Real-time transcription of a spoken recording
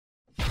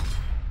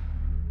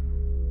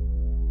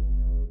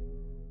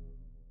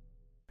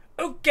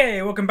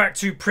Okay, welcome back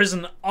to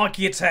Prison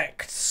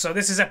Architect. So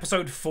this is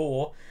episode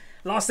 4.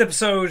 Last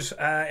episode,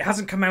 it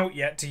hasn't come out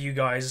yet to you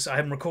guys.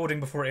 I'm recording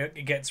before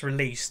it gets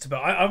released, but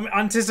I'm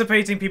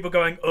anticipating people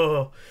going,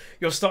 "Oh,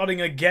 you're starting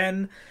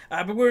again."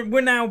 But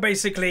we're now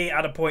basically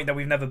at a point that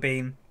we've never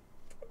been,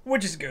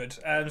 which is good.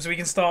 So we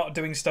can start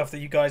doing stuff that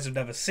you guys have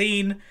never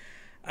seen.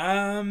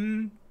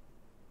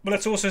 But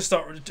let's also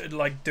start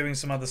like doing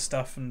some other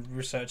stuff and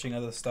researching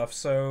other stuff.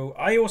 So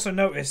I also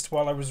noticed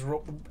while I was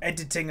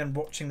editing and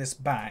watching this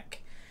back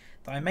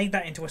that I made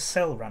that into a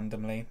cell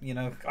randomly. You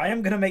know, I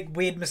am going to make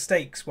weird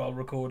mistakes while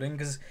recording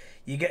because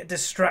you get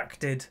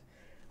distracted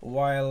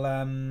while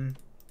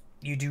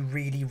you do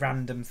really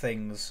random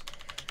things.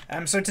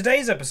 So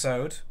today's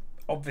episode,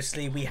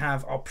 obviously we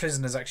have our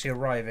prisoners actually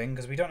arriving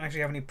because we don't actually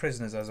have any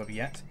prisoners as of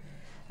yet.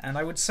 And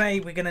I would say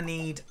we're going to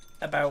need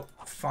about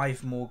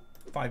 5 more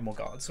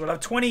guards. So we'll have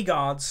 20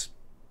 guards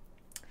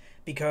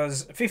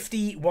because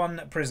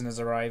 51 prisoners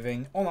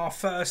arriving on our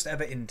first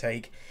ever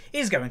intake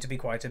is going to be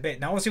quite a bit.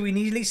 Now obviously we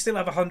nearly still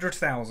have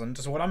 100,000,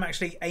 so what I'm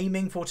actually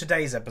aiming for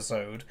today's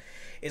episode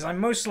is I'm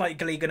most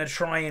likely going to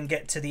try and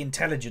get to the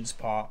intelligence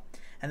part,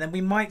 and then we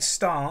might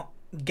start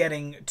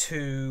getting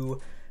to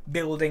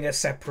building a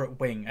separate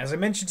wing. As I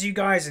mentioned to you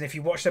guys, and if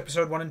you watched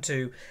episode 1 and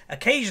 2,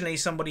 occasionally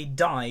somebody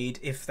died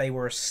if they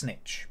were a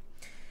snitch.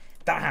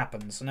 That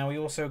happens. Now we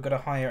also got to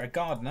hire a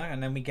gardener,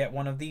 and then we get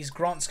one of these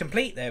grants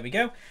complete. There we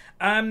go.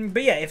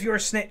 But yeah, if you're a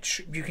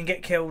snitch, you can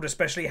get killed,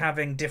 especially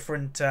having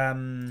different...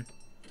 God,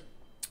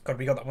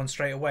 we got that one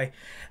straight away.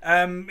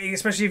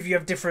 Especially if you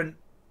have different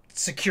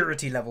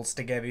security levels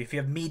together. If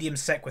you have medium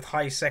sec with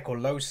high sec or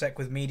low sec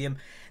with medium,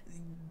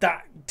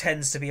 that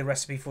tends to be a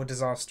recipe for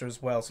disaster as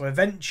well. So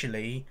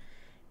eventually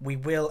we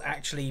will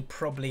actually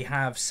probably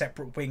have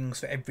separate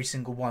wings for every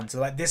single one. So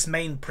like this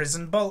main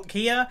prison bulk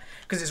here,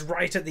 because it's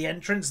right at the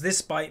entrance,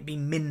 this might be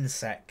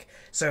min-sec.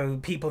 So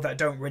people that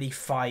don't really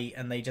fight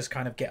and they just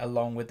kind of get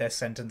along with their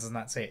sentence and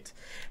that's it.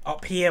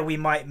 Up here we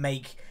might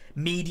make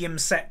medium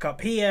sec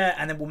up here,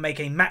 and then we'll make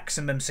a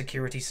maximum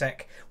security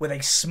sec with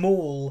a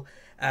small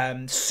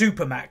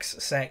supermax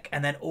sec,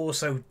 and then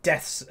also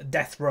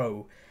death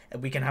row.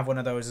 We can have one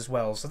of those as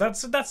well. So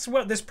that's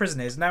what this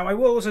prison is. Now I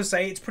will also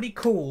say it's pretty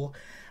cool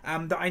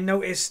that I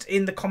noticed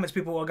in the comments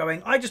people were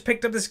going, "I just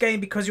picked up this game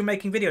because you're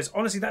making videos."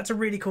 Honestly, that's a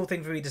really cool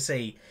thing for me to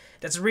see.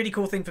 That's a really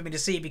cool thing for me to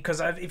see because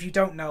if you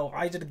don't know,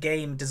 I did a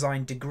game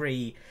design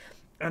degree,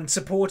 and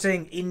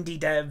supporting indie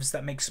devs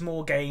that make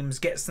small games,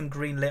 gets them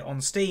greenlit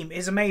on Steam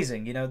is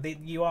amazing. You know,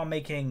 you are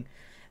making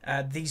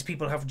these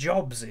people have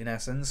jobs in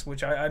essence,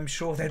 which I'm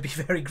sure they'd be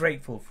very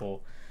grateful for.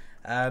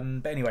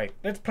 But anyway,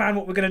 let's plan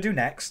what we're going to do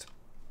next.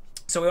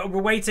 So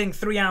we're waiting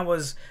 3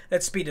 hours.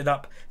 Let's speed it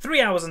up. 3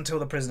 hours until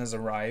the prisoners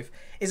arrive.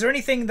 Is there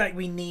anything that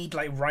we need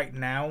like right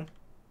now?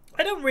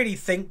 I don't really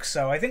think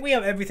so. I think we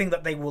have everything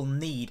that they will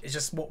need. It's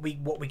just what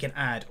we can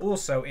add.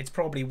 Also, it's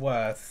probably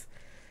worth,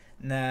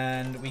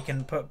 and we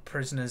can put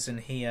prisoners in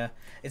here.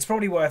 It's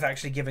probably worth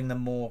actually giving them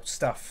more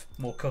stuff,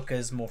 more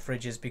cookers, more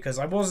fridges, because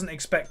I wasn't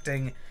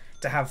expecting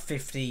to have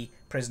 50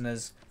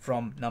 prisoners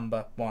from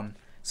number 1.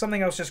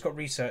 Something else just got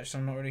researched.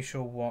 I'm not really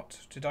sure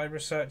what. Did I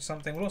research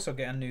something? We'll also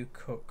get a new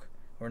cook.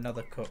 Or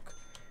another cook.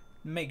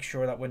 Make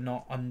sure that we're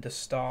not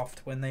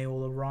understaffed when they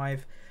all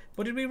arrive.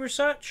 What did we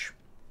research?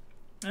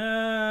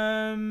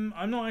 I'm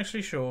not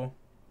actually sure.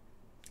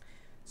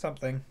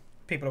 Something.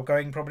 People are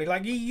going probably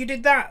like, you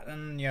did that!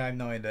 And yeah, I have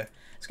no idea.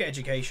 Let's get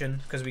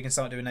education, because we can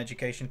start doing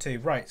education too.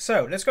 Right,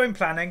 so let's go in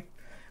planning.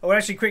 Oh,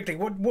 actually, quickly,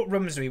 what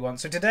rooms do we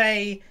want? So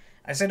today,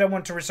 I said I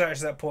want to research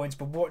that points,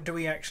 but what do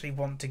we actually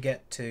want to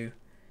get to?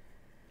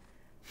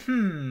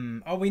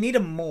 Oh, we need a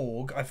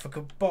morgue. I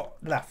forgot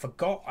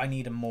I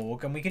need a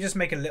morgue, and we can just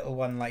make a little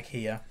one like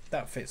here.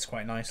 That fits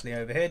quite nicely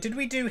over here. Did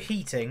we do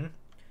heating?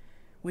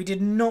 We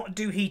did not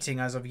do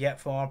heating as of yet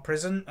for our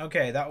prison.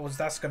 Okay,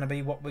 that's going to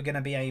be what we're going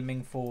to be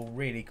aiming for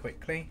really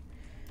quickly.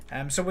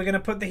 So we're going to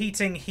put the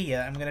heating here.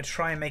 I'm going to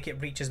try and make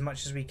it reach as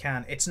much as we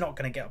can. It's not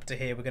going to get up to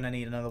here. We're going to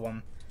need another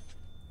one.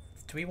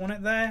 Do we want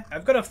it there?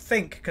 I've got to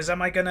think, because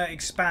am I going to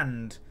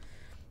expand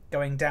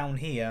going down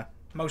here?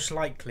 Most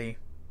likely.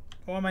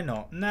 Or am I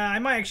not? Nah, I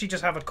might actually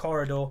just have a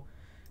corridor.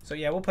 So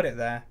yeah, we'll put it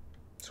there.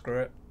 Screw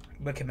it.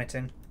 We're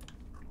committing.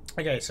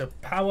 Okay, so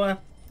power.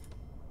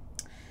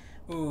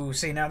 Ooh,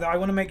 see, now I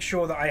want to make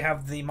sure that I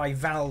have my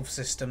valve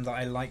system that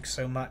I like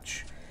so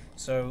much.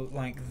 So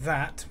like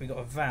that, we got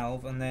a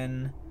valve, and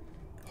then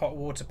hot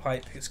water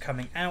pipe is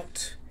coming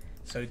out.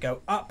 So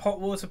go up hot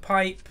water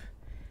pipe,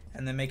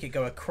 and then make it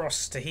go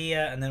across to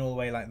here, and then all the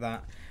way like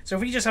that. So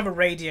if we just have a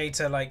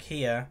radiator like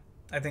here,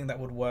 I think that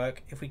would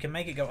work. If we can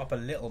make it go up a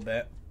little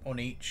bit on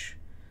each,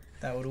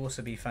 that would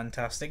also be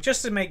fantastic,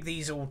 just to make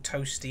these all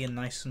toasty and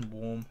nice and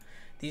warm.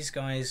 These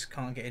guys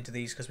can't get into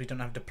these because we don't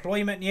have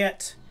deployment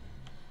yet.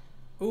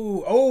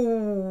 Ooh,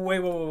 oh, wait,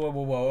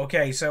 whoa.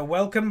 Okay, so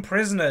welcome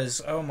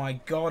prisoners. Oh my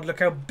god,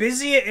 look how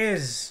busy it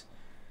is.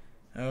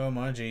 Oh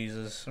my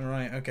Jesus.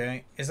 Alright,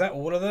 okay. Is that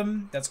all of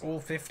them? That's all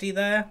 50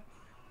 there?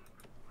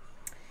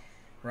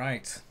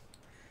 Right.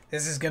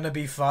 This is going to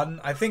be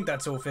fun. I think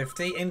that's all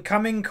 50.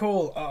 Incoming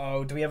call.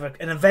 Uh-oh, do we have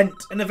an event?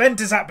 An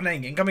event is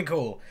happening. Incoming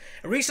call.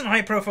 A recent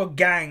high-profile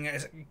gang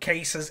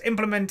case has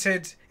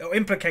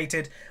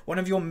implicated one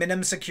of your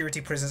minimum security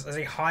prisoners as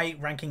a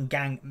high-ranking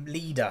gang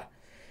leader.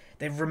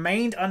 They've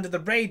remained under the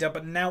radar,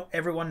 but now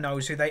everyone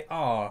knows who they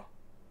are.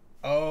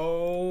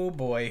 Oh,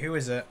 boy. Who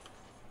is it?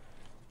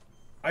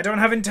 I don't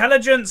have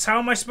intelligence. How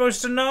am I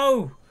supposed to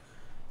know?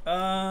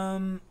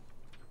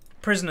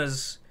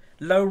 Prisoners.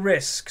 Low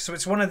risk. So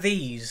it's one of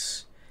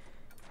these.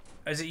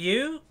 Is it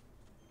you?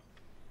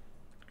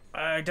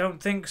 I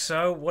don't think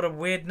so. What a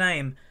weird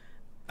name.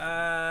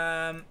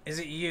 Is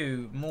it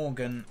you,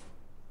 Morgan?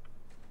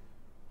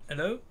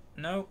 Hello?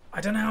 No?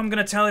 I don't know how I'm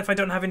going to tell if I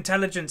don't have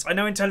intelligence. I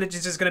know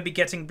intelligence is going to be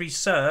getting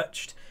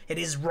researched. It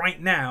is right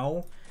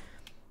now.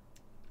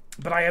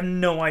 But I have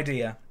no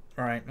idea.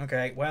 Alright,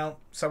 okay. Well,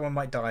 someone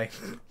might die.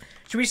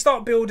 Should we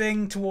start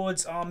building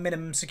towards our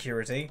minimum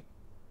security?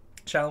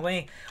 Shall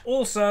we?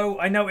 Also,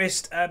 I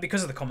noticed,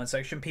 because of the comment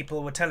section,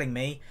 people were telling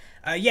me,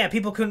 yeah,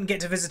 people couldn't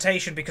get to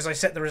visitation because I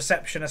set the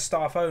reception as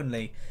staff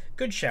only.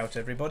 Good shout,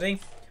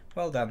 everybody.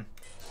 Well done.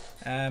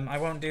 I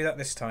won't do that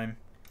this time.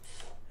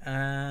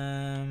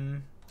 I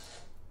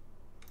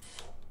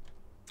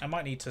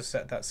might need to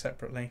set that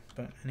separately,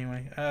 but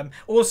anyway.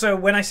 Also,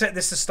 when I set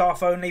this to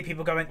staff only,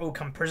 people going, oh,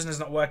 come prisoners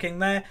not working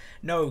there?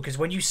 No, because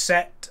when you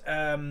set...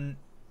 oh,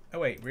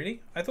 wait,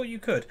 really? I thought you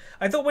could.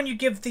 I thought when you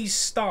give these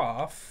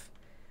staff...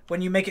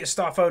 When you make it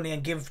staff only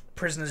and give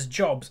prisoners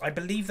jobs, I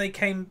believe they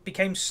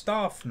became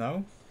staff,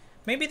 no?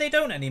 Maybe they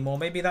don't anymore.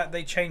 Maybe that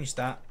they changed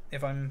that.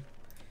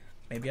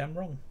 Maybe I'm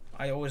wrong.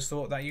 I always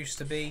thought that used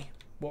to be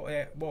what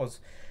it was.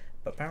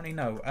 But apparently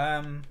no.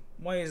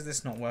 Why is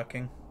this not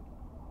working?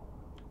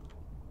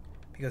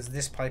 Because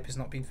this pipe has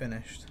not been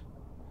finished.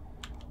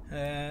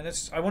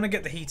 I want to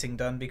get the heating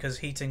done because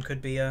heating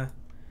could be a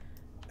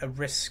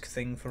risk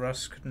thing for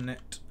us, couldn't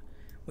it?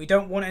 We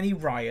don't want any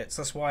riots.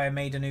 That's why I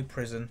made a new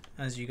prison,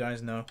 as you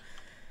guys know.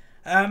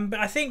 But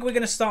I think we're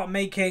going to start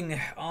making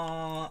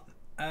our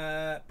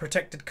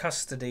protected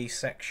custody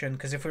section.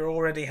 Because if we're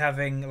already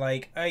having,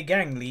 like, a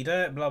gang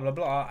leader, blah, blah,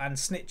 blah, and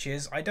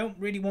snitches, I don't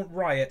really want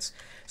riots.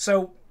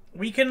 So,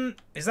 we can...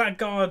 Is that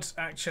guard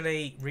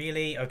actually...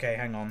 Really? Okay,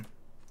 hang on.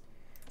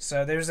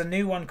 So, there's a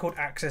new one called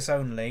access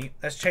only.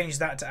 Let's change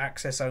that to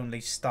access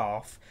only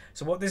staff.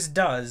 So what this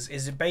does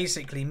is it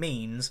basically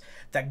means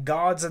that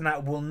guards and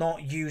that will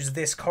not use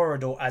this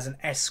corridor as an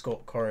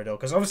escort corridor.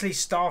 Because obviously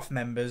staff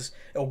members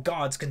or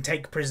guards can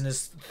take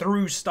prisoners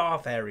through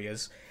staff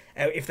areas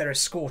if they're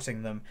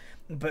escorting them.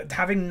 But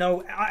having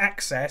no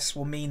access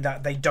will mean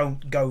that they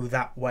don't go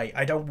that way.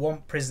 I don't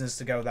want prisoners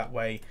to go that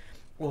way.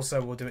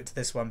 Also, we'll do it to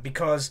this one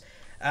because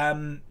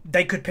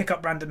they could pick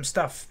up random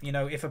stuff. You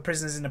know, if a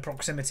prisoner's in the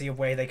proximity of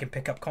where they can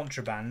pick up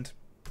contraband,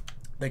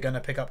 they're going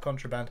to pick up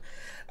contraband.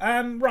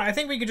 Right, I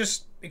think we could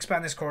just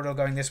expand this corridor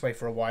going this way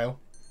for a while.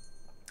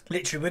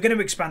 Literally, we're going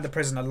to expand the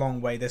prison a long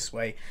way this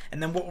way.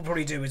 And then what we'll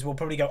probably do is we'll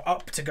probably go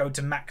up to go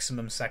to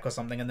maximum sec or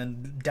something. And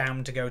then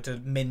down to go to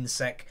min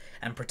sec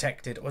and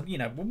protected. Or, you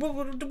know,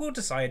 we'll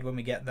decide when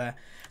we get there.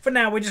 For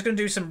now, we're just going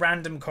to do some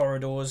random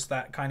corridors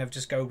that kind of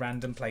just go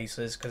random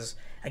places. Because,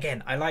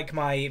 again, I like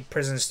my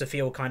prisons to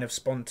feel kind of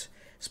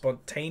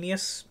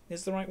spontaneous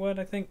is the right word,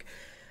 I think.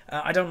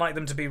 I don't like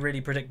them to be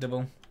really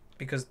predictable,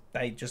 because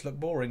they just look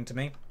boring to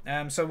me.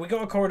 So we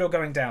got a corridor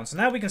going down. So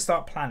now we can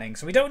start planning.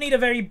 So we don't need a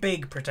very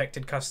big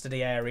protected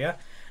custody area.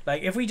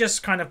 Like, if we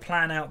just kind of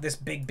plan out this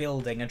big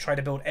building and try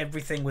to build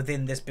everything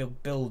within this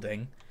big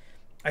building,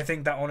 I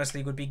think that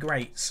honestly would be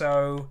great.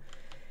 So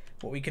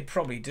what we could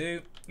probably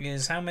do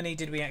is, how many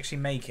did we actually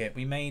make it?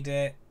 We made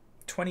it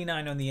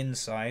 29 on the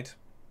inside.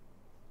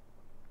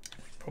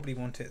 We probably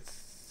want it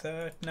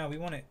no, we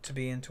want it to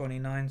be in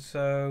 29.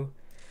 So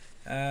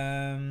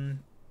to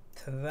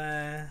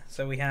there.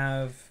 So we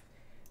have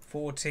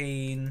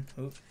 14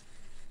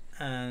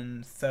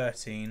 and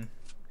 13.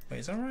 Wait,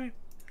 is that right?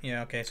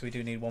 Yeah, okay, so we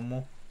do need one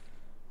more.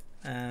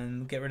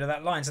 And get rid of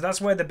that line. So that's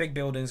where the big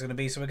building is going to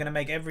be. So we're going to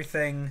make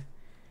everything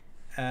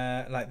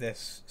like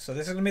this. So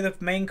this is going to be the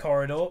main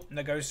corridor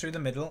that goes through the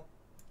middle.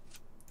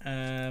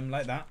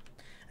 Like that.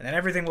 And then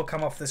everything will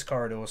come off this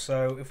corridor.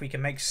 So if we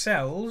can make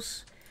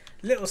cells,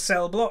 little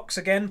cell blocks,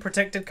 again,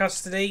 protected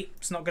custody.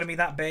 It's not going to be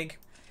that big.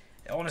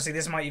 Honestly,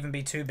 this might even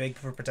be too big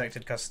for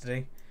protected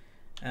custody.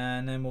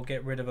 And then we'll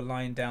get rid of a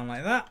line down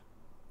like that.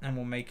 And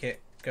we'll make it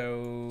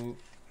go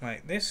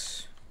like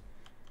this.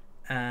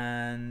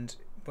 And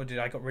what did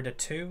I got rid of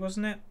 2,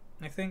 wasn't it?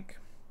 I think.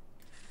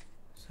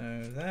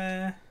 So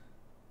there.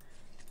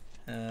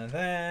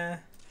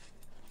 There.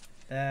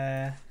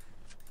 There.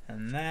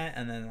 And there.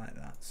 And then like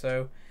that.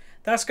 So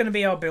that's going to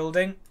be our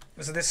building.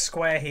 So this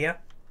square here.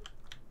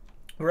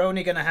 We're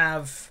only going to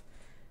have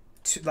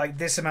like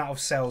this amount of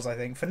cells, I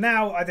think. For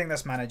now, I think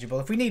that's manageable.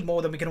 If we need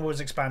more, then we can always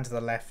expand to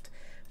the left.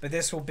 But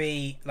this will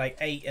be like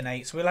 8 and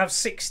 8. So we'll have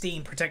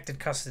 16 protected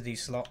custody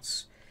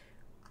slots.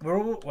 We're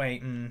all...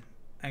 Wait,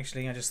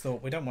 actually, I just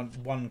thought we don't want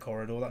one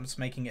corridor. That's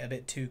making it a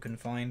bit too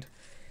confined.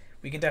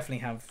 We can definitely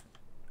have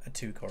a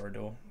 2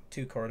 corridor.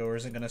 2 corridor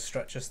isn't going to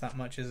stretch us that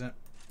much, is it?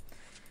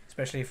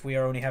 especially if we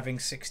are only having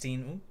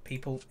 16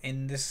 people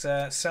in this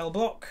cell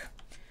block.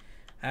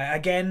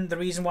 Again, the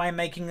reason why I'm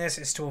making this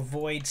is to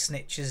avoid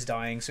snitches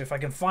dying. So if I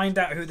can find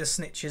out who the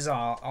snitches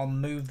are, I'll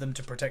move them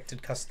to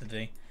protected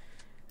custody.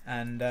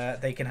 And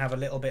they can have a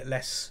little bit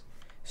less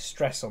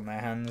stress on their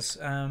hands.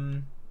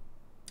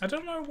 I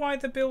don't know why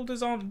the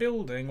builders aren't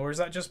building, or is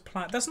that just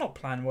plan? That's not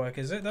plan work,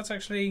 is it? That's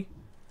actually...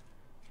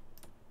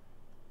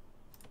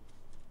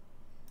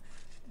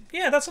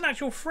 Yeah, that's an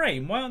actual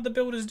frame. Why aren't the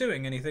builders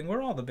doing anything?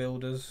 Where are the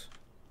builders?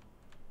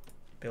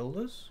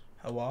 Builders?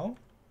 Hello?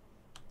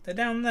 They're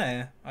down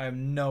there. I have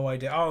no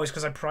idea. Oh, it's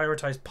because I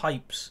prioritised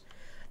pipes.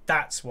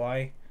 That's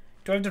why.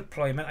 Do I have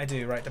deployment? I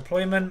do, right.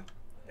 Deployment.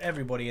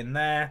 Everybody in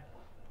there.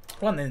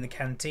 One in the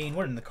canteen,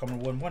 one in the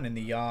common room, one in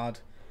the yard.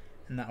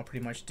 And that'll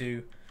pretty much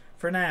do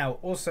for now.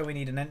 Also, we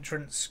need an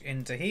entrance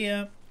into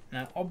here.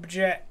 Now,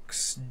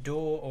 objects,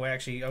 door, or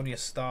actually only a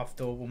staff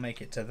door will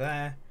make it to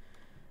there.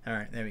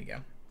 Alright, there we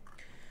go.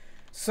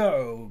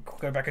 So,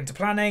 go back into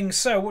planning.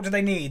 So, what do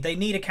they need? They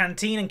need a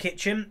canteen and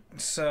kitchen.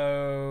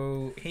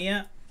 So,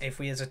 here... If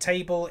we as a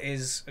table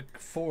is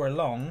 4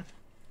 along,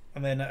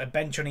 and then a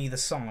bench on either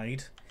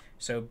side.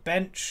 So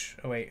bench.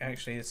 Oh wait,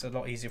 actually, it's a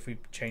lot easier if we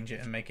change it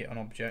and make it an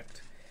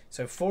object.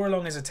 So 4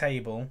 along is a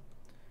table.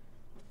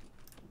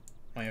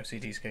 My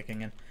OCD's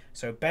kicking in.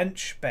 So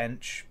bench,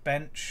 bench,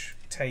 bench,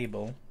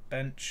 table,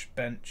 bench,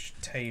 bench,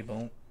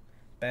 table,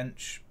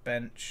 bench,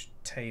 bench,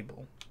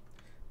 table.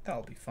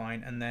 That'll be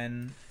fine. And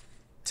then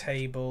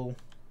table,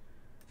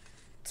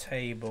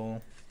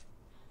 table.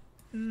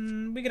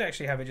 We could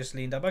actually have it just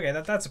leaned up. Okay,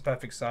 that's a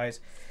perfect size.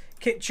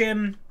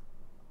 Kitchen.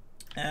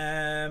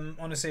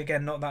 Honestly,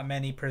 again, not that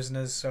many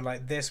prisoners. So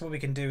like this, what we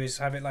can do is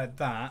have it like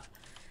that,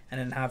 and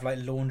then have like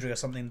laundry or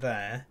something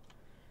there.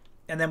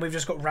 And then we've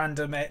just got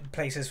random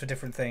places for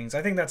different things.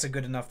 I think that's a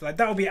good enough. Like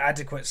that'll be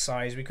adequate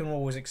size. We can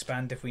always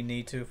expand if we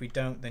need to. If we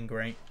don't, then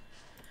great.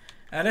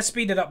 Let's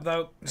speed it up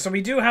though. So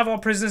we do have our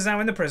prisoners now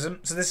in the prison.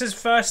 So this is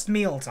first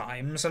meal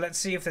time. So let's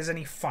see if there's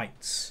any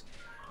fights.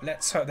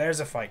 Let's hope there's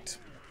a fight.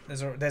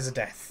 There's a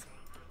death.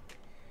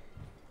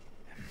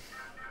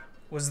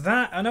 Was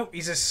that... Oh no,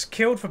 he's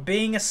killed for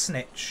being a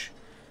snitch.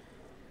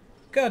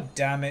 God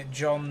damn it,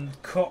 John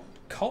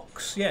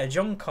Cox? Yeah,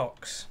 John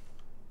Cox.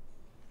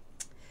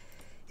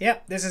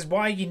 Yep, this is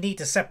why you need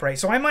to separate.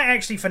 So I might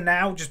actually, for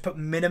now, just put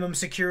minimum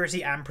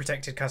security and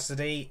protected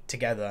custody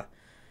together.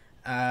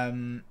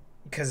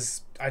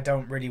 Because I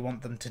don't really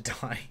want them to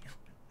die,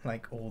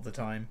 like, all the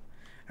time.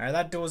 Alright,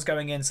 that door's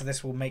going in, so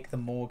this will make the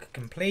morgue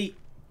complete.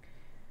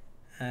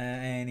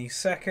 Any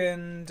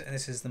second.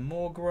 This is the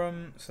morgue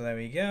room, so there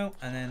we go.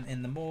 And then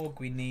in the morgue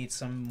we need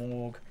some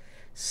morgue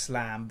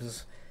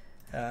slabs.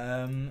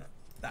 That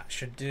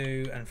should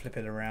do. And flip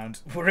it around.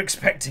 We're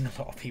expecting a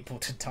lot of people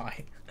to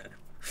die.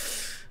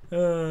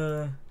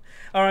 Alright,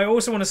 I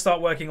also want to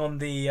start working on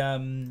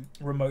the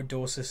remote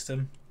door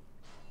system.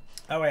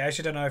 Oh wait, I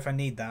actually don't know if I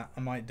need that. I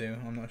might do,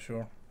 I'm not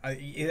sure.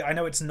 I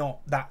know it's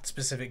not that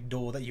specific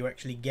door that you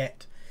actually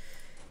get.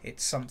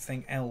 It's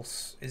something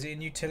else. Is it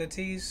in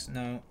utilities?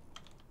 No.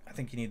 I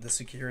think you need the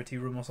security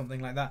room or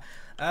something like that.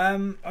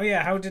 Oh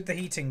yeah, how did the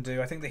heating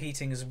do? I think the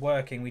heating is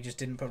working. We just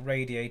didn't put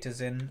radiators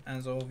in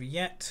as of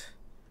yet.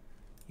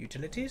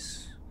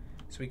 Utilities.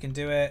 So we can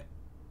do it.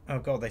 Oh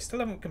god, they still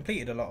haven't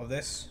completed a lot of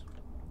this.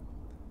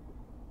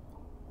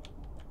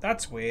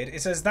 That's weird.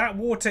 It says that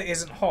water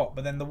isn't hot,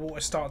 but then the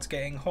water starts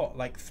getting hot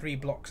like 3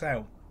 blocks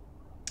out.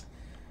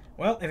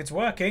 Well, if it's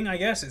working, I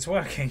guess it's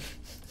working.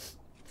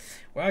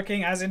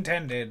 Working as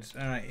intended.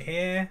 Alright,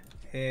 here.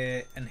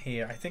 Here and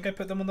here. I think I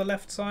put them on the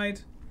left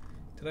side.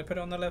 Did I put it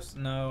on the left?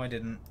 No, I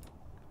didn't.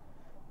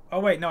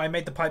 Oh wait, no, I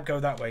made the pipe go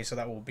that way, so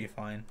that will be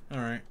fine.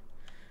 Alright.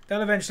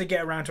 They'll eventually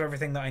get around to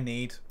everything that I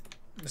need.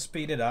 Let's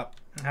speed it up.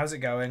 How's it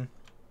going?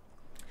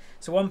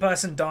 So 1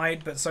 person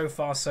died, but so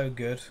far so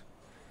good.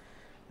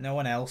 No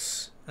one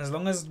else. As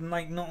long as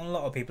like not a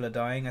lot of people are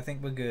dying, I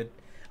think we're good.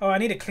 Oh, I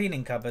need a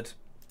cleaning cupboard.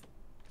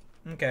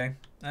 Okay.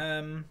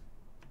 Where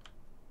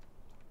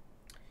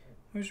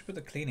should we put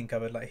the cleaning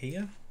cupboard? Like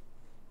here?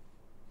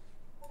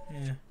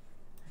 Yeah,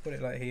 put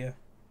it like here.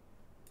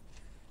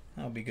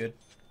 That'll be good.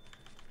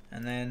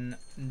 And then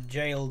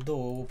jail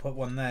door, we'll put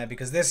one there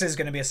because this is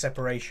going to be a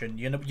separation.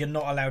 You're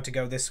not allowed to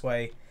go this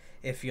way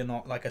if you're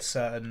not like a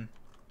certain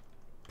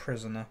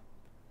prisoner.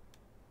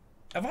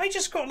 Have I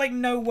just got like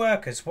no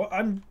workers? What?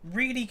 I'm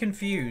really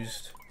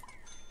confused.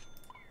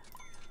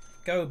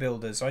 Go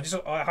builders.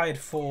 I hired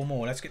 4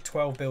 more. Let's get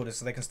 12 builders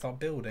so they can start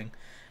building.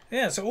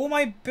 Yeah, so all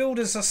my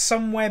builders are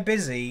somewhere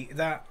busy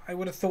that I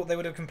would have thought they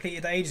would have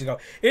completed ages ago.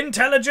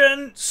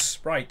 Intelligence!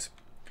 Right.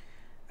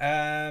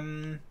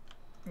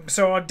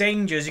 So our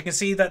dangers, you can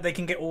see that they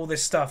can get all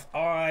this stuff.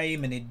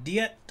 I'm an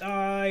idiot.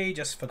 I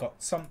just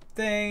forgot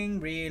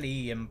something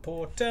really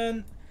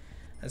important.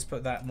 Let's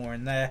put that more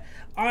in there.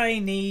 I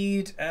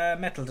need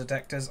metal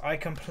detectors. I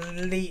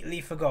completely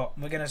forgot.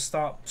 We're going to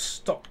start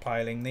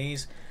stockpiling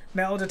these.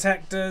 Metal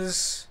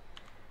detectors.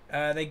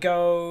 They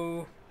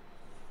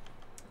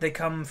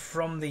come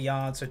from the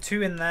yard. So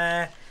 2 in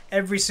there.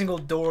 Every single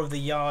door of the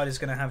yard is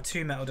going to have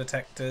 2 metal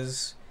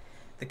detectors.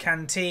 The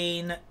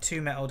canteen,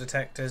 2 metal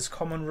detectors.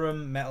 Common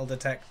room, metal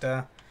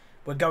detector.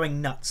 We're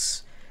going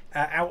nuts.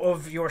 Out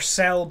of your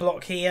cell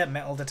block here,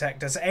 metal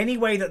detectors. Any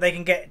way that they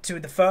can get to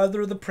the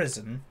further of the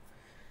prison,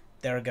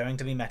 there are going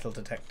to be metal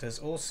detectors.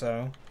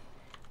 Also,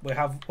 we'll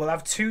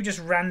have 2 just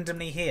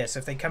randomly here. So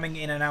if they're coming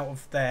in and out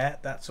of there,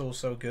 that's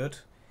also good.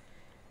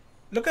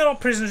 Look at our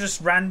prisoners just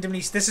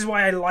randomly. This is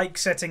why I like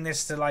setting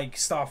this to like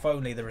staff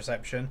only, the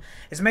reception.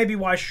 It's maybe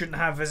why I shouldn't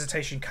have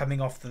visitation coming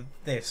off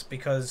this,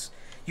 because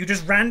you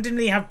just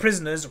randomly have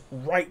prisoners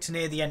right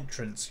near the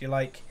entrance. You're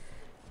like,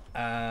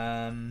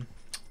 that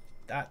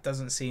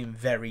doesn't seem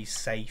very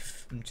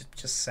safe. I'm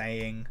just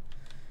saying.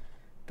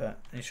 But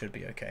it should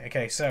be okay.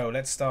 Okay, so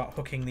let's start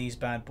hooking these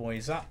bad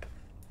boys up.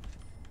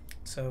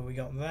 So we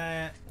got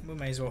there. We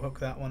may as well hook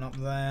that one up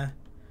there.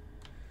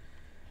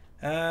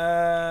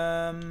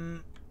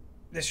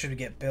 This should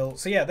get built.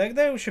 So yeah,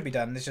 they should be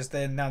done. It's just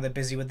now they're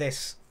busy with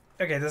this.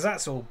 Okay,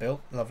 that's all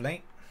built.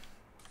 Lovely.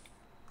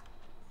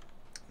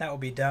 That will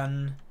be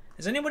done.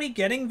 Is anybody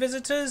getting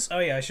visitors? Oh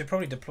yeah, I should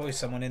probably deploy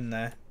someone in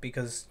there,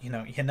 because, you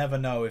know, you never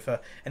know if an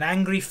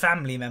angry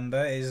family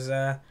member is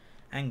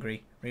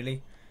angry,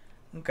 really.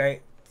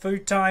 Okay,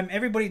 food time.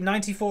 Everybody,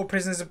 94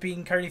 prisoners have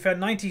been currently fed.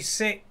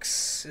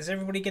 96. Is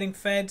everybody getting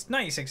fed?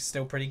 96 is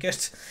still pretty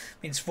good.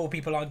 Means 4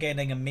 people aren't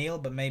getting a meal,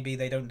 but maybe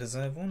they don't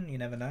deserve one. You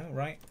never know,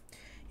 right?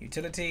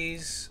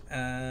 Utilities,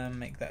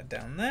 make that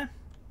down there.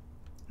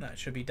 That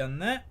should be done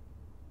there.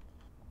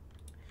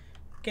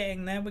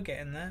 Getting there, we're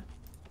getting there.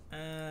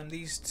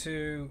 These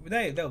 2,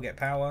 they'll get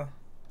power.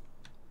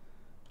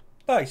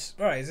 Nice.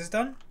 Right, is this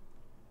done?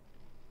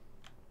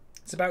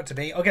 It's about to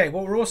be. Okay,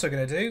 what we're also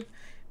going to do,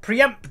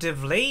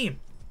 preemptively,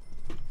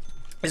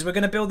 is we're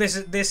going to build this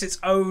its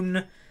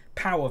own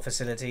power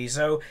facility.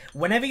 So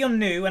whenever you're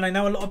new, and I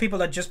know a lot of people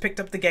that just picked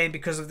up the game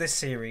because of this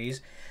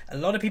series, a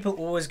lot of people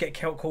always get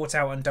caught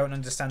out and don't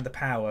understand the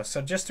power.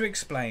 So just to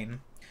explain,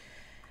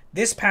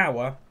 this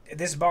power,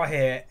 this bar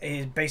here,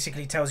 it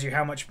basically tells you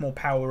how much more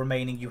power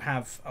remaining you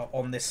have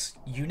on this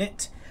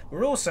unit.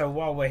 We're also,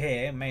 while we're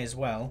here, may as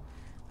well,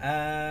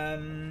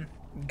 going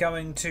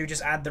to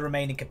just add the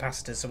remaining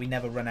capacitors so we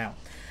never run out.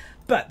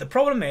 But the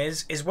problem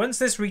is once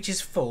this reaches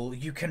full,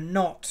 you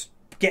cannot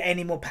get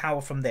any more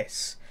power from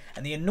this.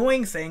 And the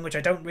annoying thing, which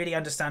I don't really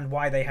understand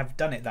why they have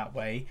done it that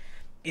way,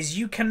 is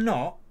you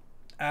cannot...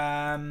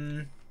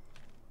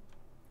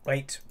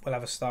 wait, we'll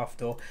have a staff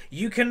door.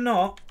 You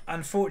cannot,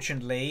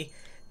 unfortunately,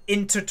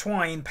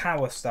 intertwine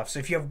power stuff. So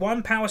if you have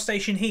one power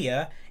station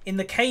here, in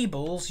the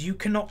cables, you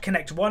cannot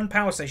connect one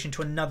power station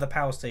to another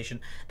power station.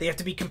 They have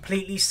to be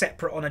completely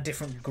separate on a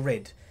different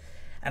grid.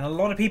 And a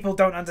lot of people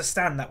don't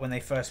understand that when they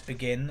first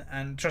begin.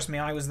 And trust me,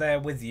 I was there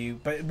with you.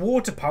 But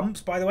water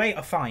pumps, by the way,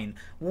 are fine.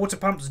 Water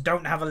pumps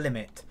don't have a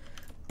limit.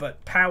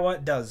 But power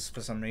does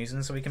for some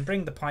reason. So we can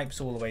bring the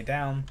pipes all the way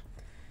down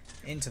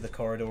into the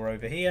corridor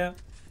over here.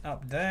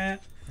 Up there.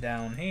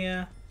 Down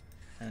here.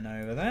 And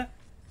over there.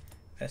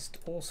 This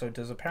also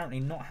does apparently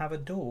not have a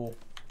door.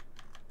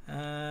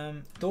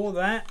 Door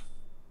there.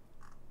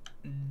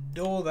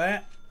 Door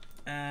there.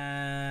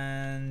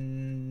 And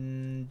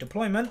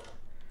deployment.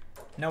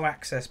 No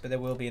access, but there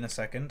will be in a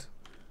second.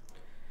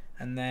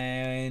 And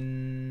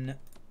then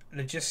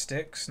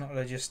logistics, not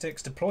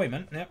logistics,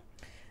 deployment. Yep.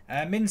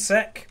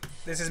 MinSec.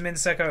 This is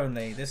MinSec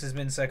only. This is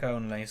MinSec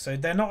only. So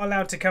they're not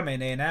allowed to come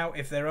in here now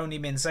if they're only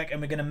MinSec.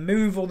 And we're going to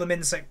move all the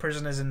MinSec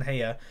prisoners in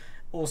here.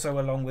 Also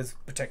along with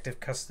protective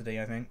custody,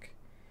 I think.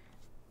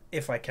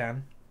 If I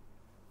can.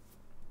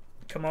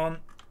 Come on.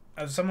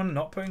 Is someone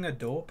not putting a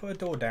door? Put a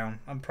door down.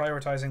 I'm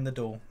prioritizing the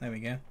door. There we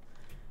go.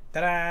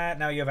 Ta-da!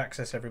 Now you have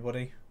access,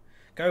 everybody.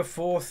 Go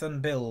forth and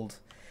build.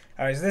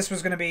 Alright, so this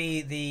was going to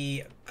be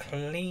the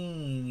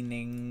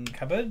cleaning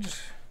cupboard.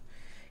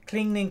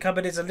 Cleaning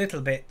cupboard is a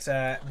little bit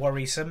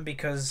worrisome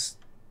because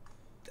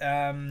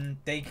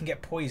they can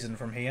get poison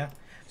from here.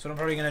 So what I'm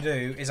probably going to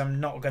do is I'm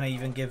not going to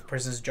even give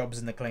prisoners jobs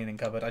in the cleaning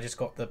cupboard. I just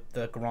got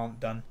the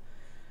grant done.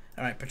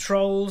 Alright,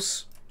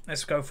 patrols.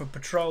 Let's go for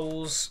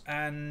patrols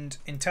and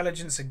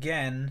intelligence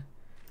again.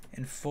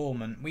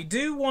 Informant. We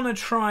do want to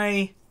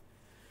try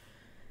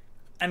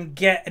and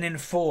get an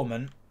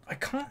informant. I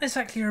can't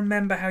exactly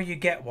remember how you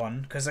get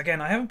one, because again,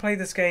 I haven't played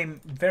this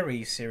game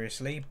very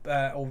seriously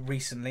or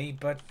recently.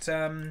 But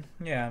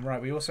yeah,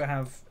 right. We also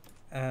have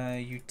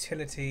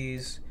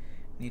utilities.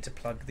 Need to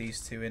plug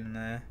these 2 in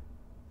there,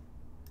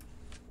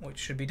 which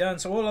should be done.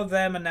 So all of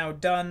them are now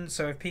done.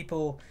 So if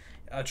people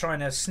are trying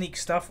to sneak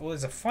stuff, well,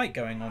 there's a fight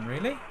going on.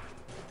 Really,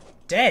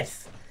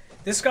 death.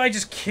 This guy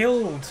just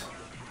killed.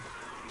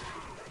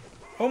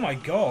 Oh my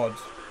god.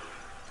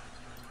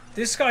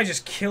 This guy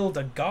just killed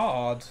a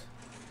guard.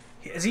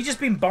 Has he just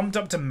been bumped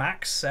up to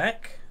max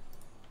sec?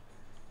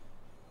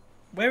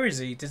 Where is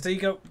he? Did he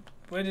go?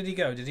 Where did he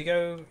go? Did he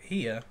go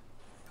here?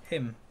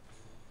 Him.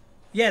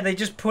 Yeah, they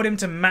just put him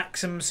to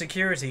maximum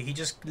security. He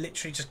just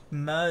literally just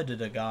murdered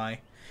a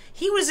guy.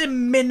 He was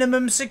in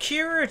minimum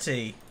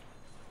security.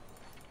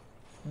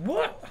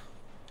 What?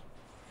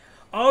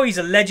 Oh, he's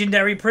a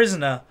legendary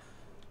prisoner.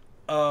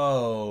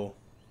 Oh.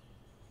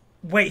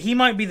 Wait, he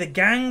might be the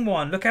gang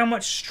one. Look how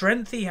much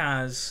strength he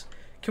has.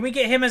 Can we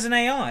get him as an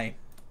AI?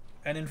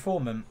 An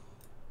informant?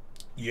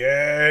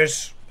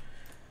 Yes!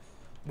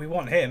 We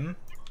want him.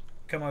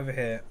 Come over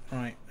here.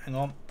 Alright, hang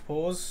on.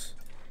 Pause.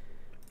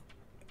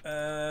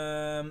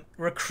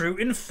 Recruit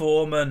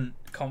informant.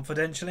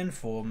 Confidential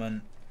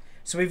informant.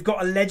 So we've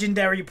got a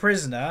legendary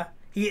prisoner.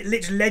 He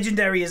literally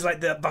legendary is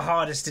like the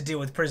hardest to deal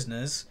with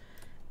prisoners.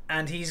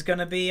 And he's going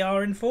to be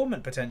our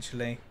informant,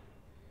 potentially.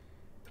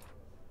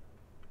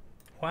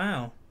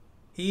 Wow.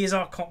 He is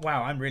our...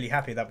 wow, I'm really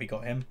happy that we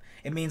got him.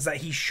 It means that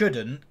he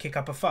shouldn't kick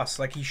up a fuss.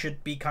 Like, he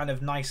should be kind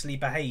of nicely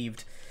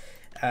behaved,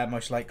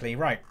 most likely.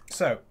 Right,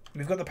 so,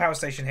 we've got the power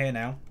station here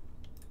now.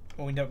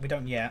 Well, we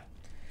don't yet.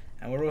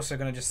 And we're also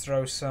going to just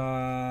throw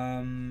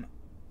some...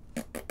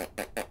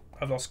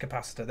 I've lost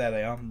capacitor. There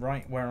they are,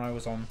 right where I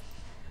was on.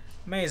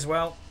 May as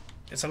well.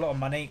 It's a lot of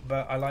money,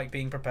 but I like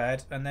being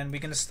prepared. And then we're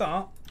going to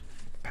start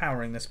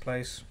powering this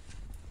place.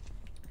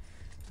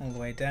 All the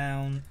way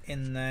down,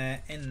 in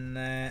there, in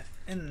there,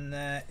 in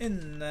there,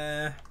 in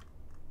there.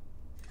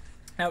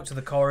 Out to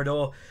the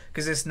corridor,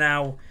 because this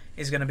now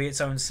is going to be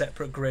its own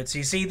separate grid. So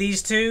you see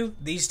these two?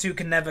 These two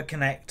can never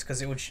connect,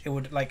 because it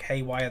would like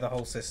haywire the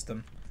whole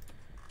system.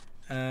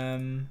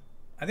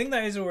 I think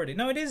that is already...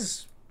 no, it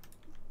is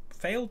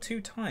failed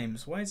 2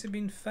 times. Why has it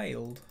been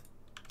failed?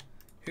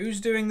 Who's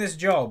doing this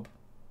job?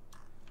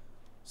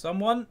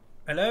 Someone?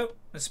 Hello?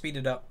 Let's speed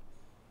it up.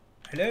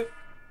 Hello?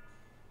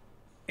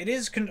 It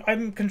is...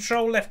 I'm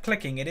control left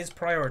clicking. It is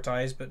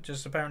prioritized, but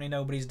just apparently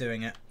nobody's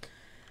doing it.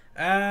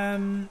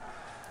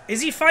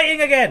 Is he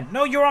fighting again?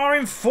 No, you're our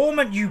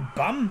informant, you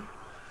bum.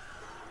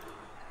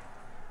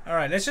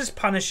 Alright, let's just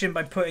punish him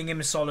by putting him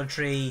in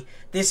solitary.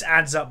 This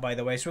adds up, by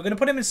the way. So we're going to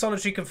put him in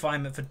solitary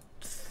confinement for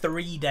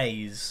 3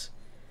 days.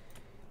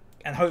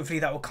 And hopefully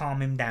that will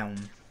calm him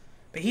down.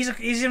 But he's an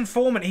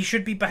informant. He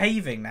should be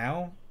behaving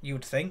now, you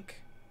would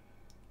think.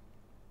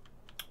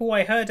 Oh,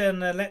 I heard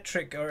an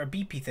electric or a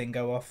beepy thing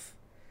go off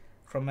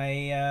from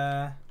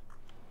a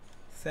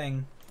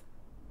thing.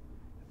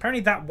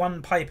 Apparently that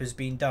one pipe has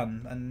been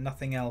done and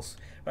nothing else.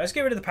 Right, let's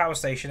get rid of the power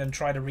station and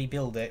try to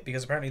rebuild it,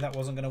 because apparently that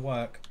wasn't going to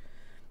work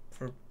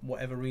for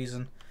whatever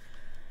reason.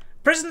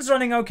 Prison's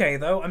running okay,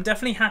 though. I'm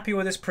definitely happy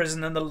with this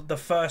prison than the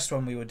first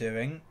one we were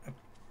doing.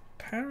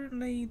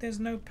 Apparently there's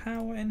no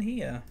power in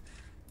here.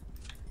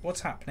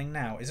 What's happening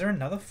now? Is there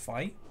another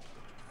fight?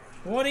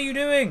 What are you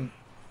doing?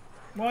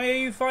 Why are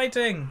you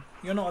fighting?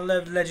 You're not a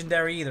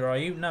legendary either, are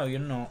you? No, you're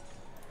not.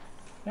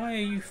 Why are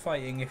you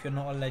fighting if you're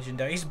not a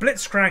legendary? He's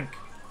Blitzcrank!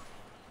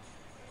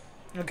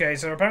 Okay,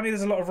 so apparently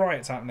there's a lot of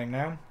riots happening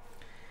now.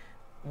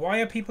 Why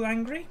are people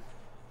angry?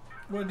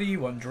 What do you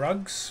want?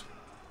 Drugs?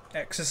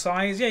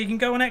 Exercise? Yeah, you can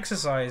go and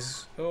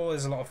exercise. Oh,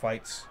 there's a lot of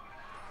fights.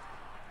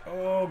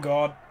 Oh,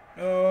 God.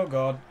 Oh,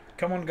 God.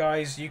 Come on,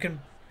 guys. You can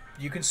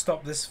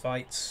stop this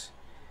fight.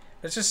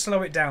 Let's just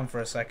slow it down for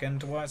a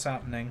second. What's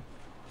happening?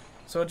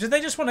 So, do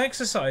they just want to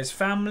exercise?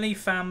 Family,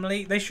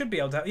 family. They should be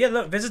able to... yeah,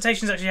 look,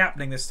 visitation's actually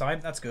happening this time.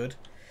 That's good.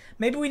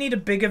 Maybe we need a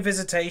bigger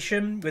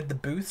visitation with the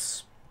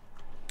booths.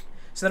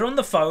 So they're on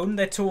the phone,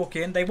 they're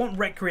talking, they want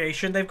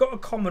recreation, they've got a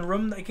common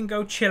room they can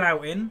go chill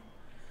out in.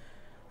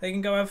 They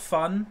can go have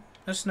fun.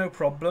 That's no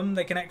problem.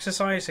 They can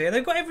exercise here.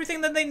 They've got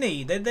everything that they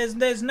need.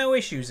 There's no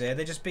issues here.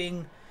 They're just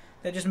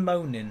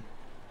moaning.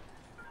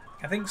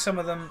 I think some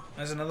of them...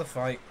 there's another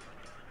fight.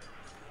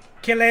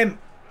 Kill him!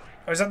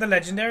 Oh, is that the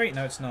legendary?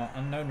 No, it's not.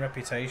 Unknown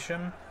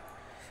reputation.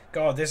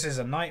 God, this is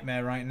a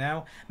nightmare right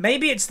now.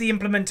 Maybe it's the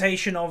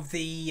implementation of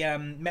the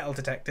metal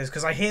detectors,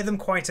 because I hear them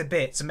quite a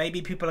bit. So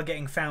maybe people are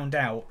getting found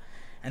out,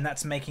 and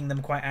that's making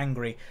them quite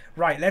angry.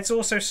 Right, let's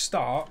also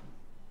start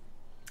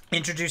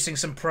introducing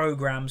some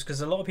programs, because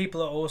a lot of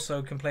people are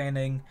also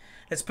complaining.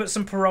 Let's put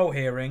some parole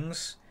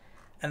hearings,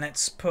 and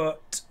let's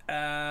put...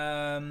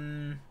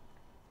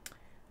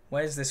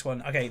 where's this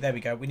one? Okay, there we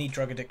go. We need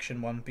drug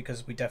addiction one,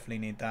 because we definitely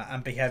need that.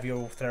 And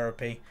behavioural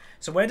therapy.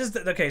 So where does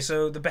the... okay,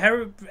 so the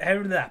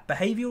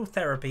behavioural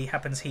therapy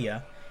happens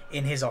here,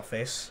 in his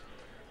office.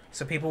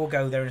 So people will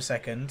go there in a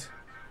second.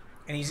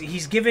 And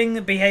he's giving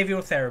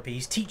behavioural therapy.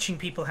 He's teaching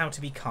people how to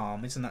be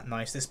calm. Isn't that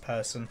nice, this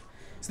person?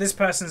 So this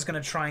person's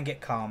going to try and get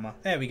calmer.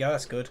 There we go,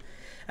 that's good.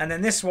 And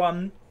then this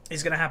one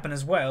is going to happen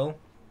as well.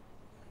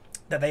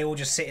 That they all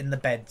just sit in the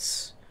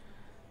beds.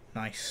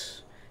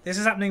 Nice. This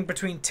is happening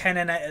between 10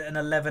 and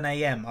 11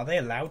 AM. Are they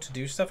allowed to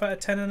do stuff at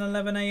 10 and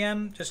 11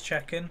 AM? Just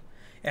checking.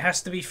 It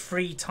has to be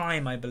free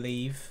time, I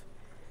believe.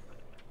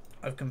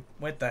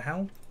 What the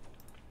hell?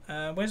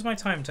 Where's my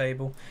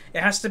timetable?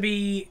 It has to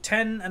be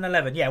 10 and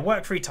 11. Yeah,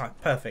 work free time.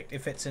 Perfect.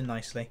 It fits in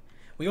nicely.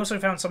 We also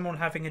found someone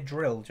having a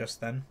drill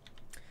just then.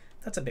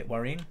 That's a bit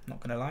worrying, not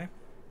going to lie.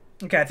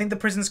 Okay, I think the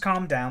prison's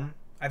calmed down.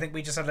 I think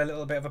we just had a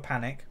little bit of a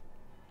panic.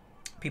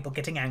 People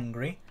getting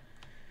angry.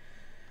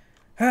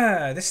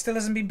 This still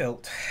hasn't been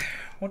built.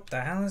 What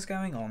the hell is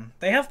going on?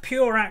 They have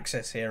pure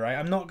access here, right?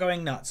 I'm not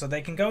going nuts. So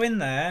they can go in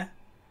there.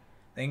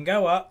 They can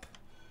go up.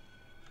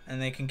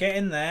 And they can get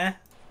in there.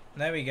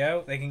 There we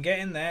go. They can get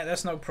in there.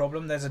 That's no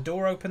problem. There's a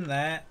door open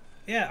there.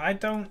 Yeah, I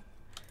don't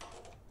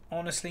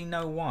honestly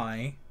know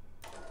why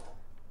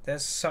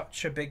there's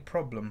such a big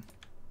problem.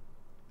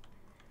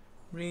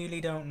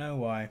 Really don't know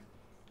why.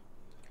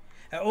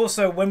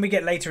 Also, when we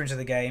get later into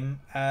the game,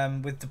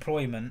 with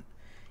deployment,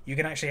 you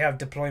can actually have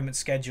deployment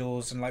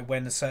schedules and like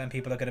when certain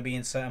people are going to be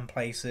in certain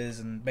places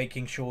and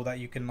making sure that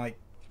you can like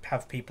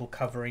have people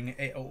covering it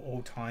at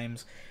all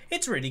times.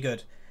 It's really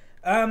good.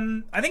 I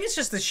think it's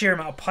just the sheer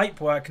amount of pipe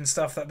work and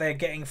stuff that they're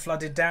getting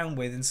flooded down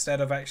with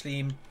instead of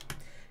actually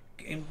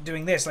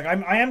doing this. Like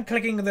I am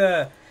clicking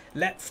the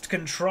left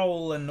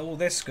control and all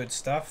this good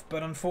stuff,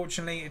 but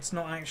unfortunately it's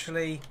not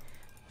actually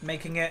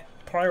making it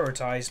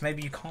prioritize.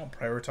 Maybe you can't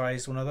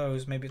prioritize one of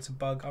those. Maybe it's a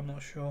bug. I'm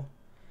not sure.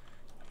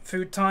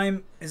 Food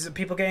time. Is it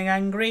people getting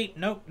angry?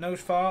 Nope, no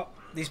far.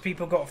 These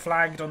people got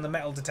flagged on the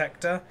metal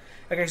detector.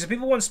 Okay, so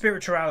people want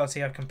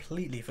spirituality. I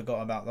completely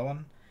forgot about that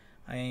one.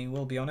 I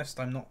will be honest,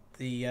 I'm not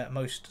the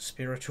most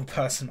spiritual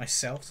person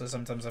myself, so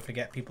sometimes I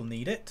forget people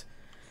need it.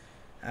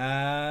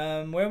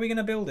 Where are we going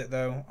to build it,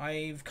 though?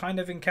 I've kind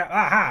of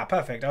aha,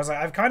 perfect. I was like,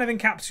 I've kind of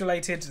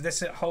encapsulated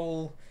this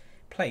whole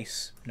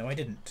place. No, I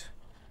didn't.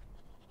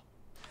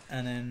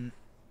 And then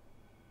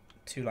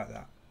 2 like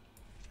that.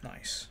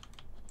 Nice.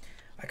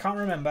 I can't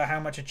remember how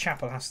much a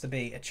chapel has to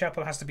be. A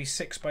chapel has to be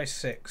 6 by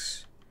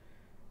 6.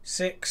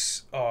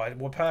 6. Oh,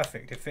 well,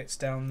 perfect. It fits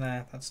down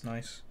there. That's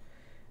nice.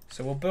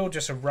 So we'll build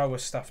just a row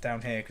of stuff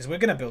down here because we're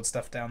going to build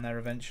stuff down there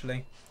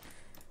eventually.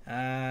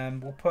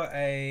 We'll put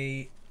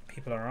a...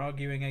 People are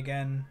arguing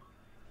again.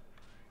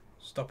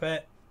 Stop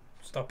it.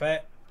 Stop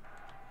it.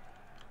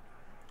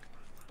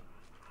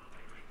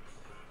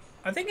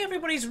 I think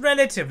everybody's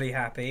relatively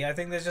happy. I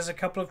think there's just a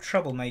couple of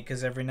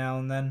troublemakers every now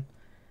and then,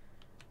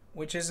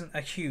 which isn't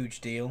a huge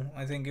deal.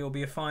 I think it will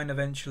be fine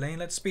eventually.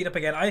 Let's speed up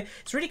again.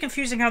 It's really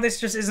confusing how this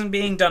just isn't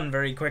being done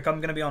very quick. I'm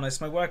going to be honest.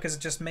 My workers are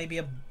just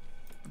maybe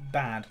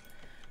bad.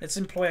 Let's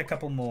employ a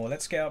couple more.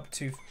 Let's get up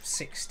to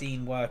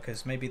 16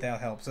 workers. Maybe they'll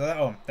help. So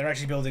oh, they're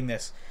actually building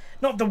this.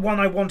 Not the one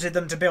I wanted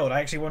them to build. I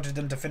actually wanted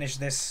them to finish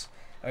this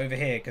over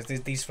here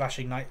because these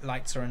flashing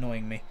lights are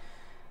annoying me.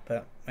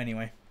 But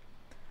anyway.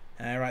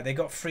 Right, they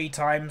got free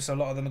time, so a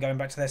lot of them are going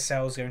back to their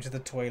cells, going to the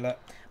toilet.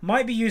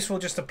 Might be useful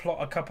just to plot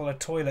a couple of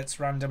toilets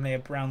randomly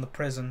around the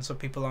prison so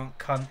people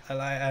aren't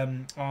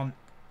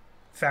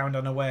found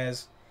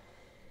unawares.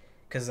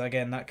 Because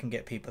again, that can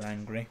get people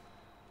angry.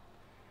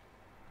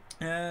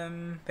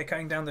 They're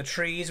cutting down the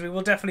trees. We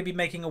will definitely be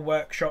making a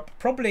workshop,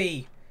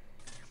 probably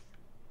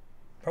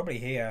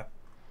here,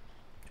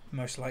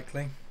 most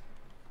likely.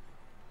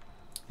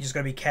 You just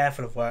got to be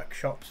careful of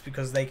workshops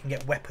because they can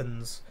get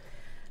weapons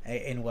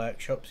in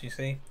workshops, you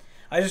see.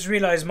 I just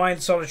realised my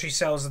solitary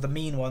cells are the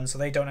mean ones, so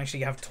they don't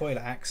actually have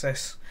toilet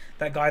access.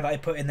 That guy that I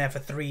put in there for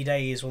 3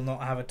 days will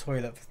not have a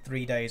toilet for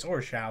 3 days, or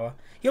a shower.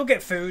 You'll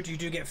get food, you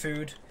do get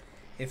food,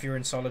 if you're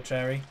in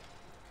solitary.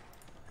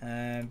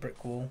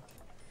 Brick wall.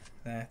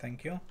 There,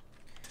 thank you.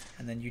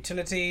 And then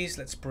utilities,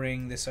 let's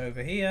bring this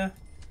over here.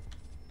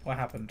 What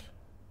happened?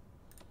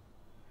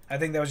 I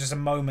think there was just a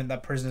moment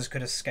that prisoners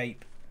could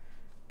escape,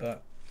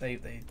 but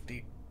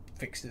they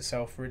fixed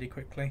itself really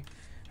quickly.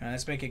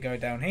 Let's make it go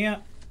down here.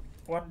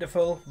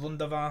 Wonderful,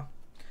 wunderbar.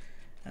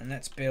 And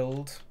let's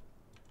build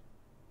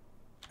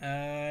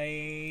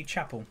a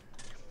chapel.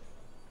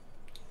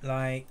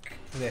 Like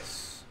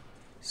this.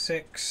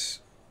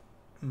 6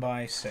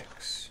 by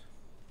 6.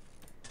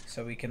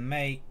 So we can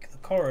make the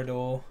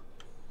corridor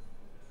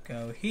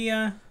go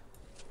here.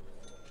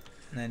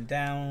 And then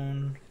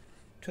down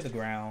to the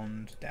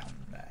ground,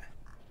 down there.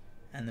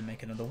 And then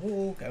make another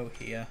wall, go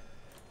here.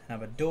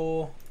 And have a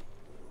door.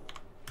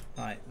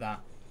 Like that.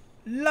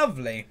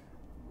 Lovely.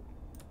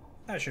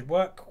 That should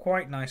work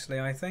quite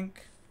nicely, I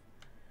think.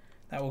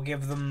 That will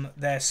give them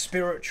their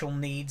spiritual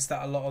needs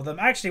that a lot of them...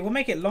 Actually, we'll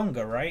make it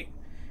longer, right?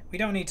 We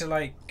don't need to,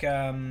 like,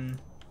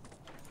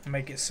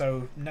 make it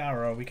so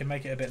narrow. We can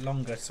make it a bit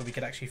longer so we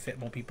could actually fit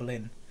more people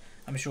in.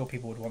 I'm sure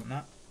people would want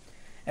that.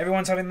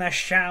 Everyone's having their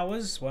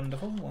showers.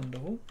 Wonderful,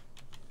 wonderful.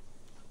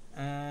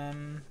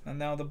 And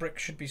now the brick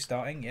should be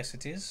starting. Yes,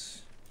 it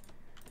is.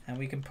 And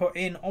we can put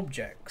in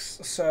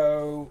objects.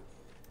 So...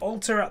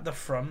 altar at the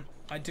front.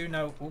 I do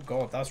know... Oh,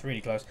 God, that's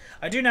really close.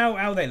 I do know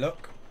how they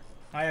look.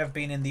 I have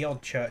been in the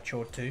odd church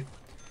or two.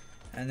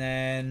 And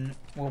then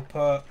we'll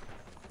put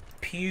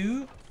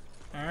pew.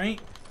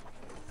 Alright.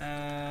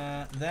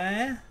 There.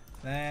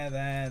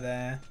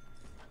 There.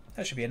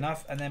 That should be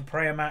enough. And then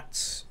prayer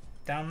mats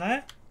down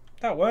there.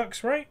 That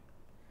works, right?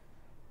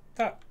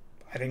 That,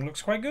 I think,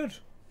 looks quite good.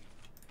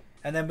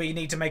 And then we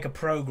need to make a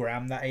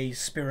program that a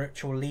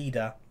spiritual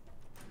leader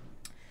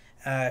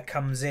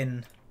comes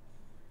in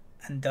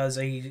and does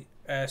a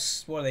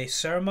what are they,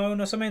 sermon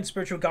or something?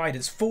 Spiritual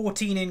guidance.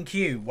 14 in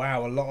queue.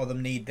 Wow, a lot of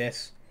them need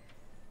this.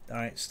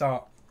 Alright,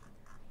 start.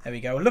 There we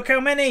go. Look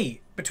how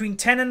many! Between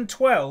 10 and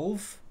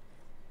 12,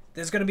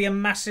 there's going to be a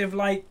massive,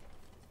 like,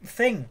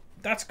 thing.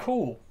 That's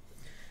cool.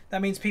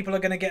 That means people are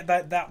going to get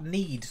that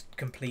need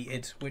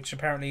completed, which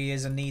apparently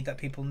is a need that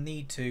people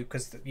need to,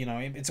 because, you know,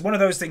 it's one of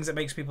those things that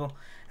makes people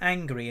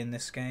angry in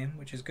this game,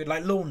 which is good.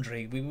 Like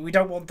laundry. We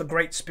don't want the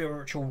great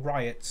spiritual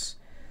riots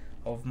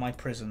of my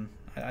prison.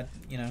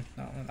 You know,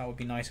 that would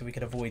be nice if we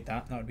could avoid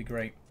that. That would be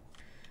great.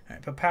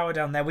 Alright, put power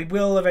down there. We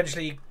will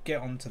eventually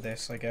get onto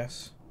this, I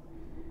guess.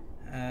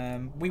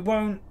 We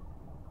won't...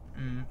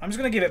 I'm just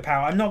going to give it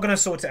power. I'm not going to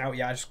sort it out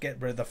yet. I just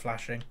get rid of the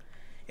flashing.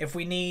 If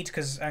we need...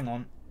 Because, hang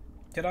on.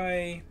 Did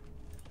I...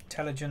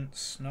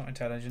 Intelligence, not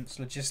intelligence.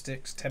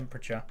 Logistics,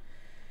 temperature.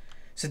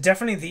 So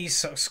definitely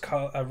these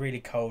are really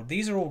cold.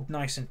 These are all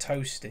nice and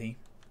toasty.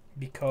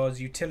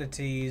 Because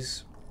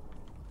utilities...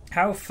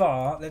 How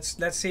far...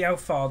 Let's see how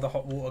far the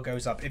hot water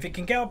goes up. If it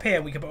can get up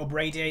here, we can put a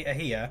radiator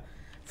here.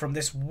 From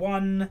this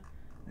one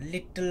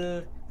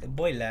little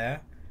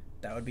boiler.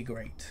 That would be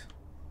great.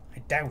 I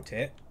doubt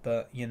it,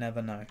 but you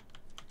never know.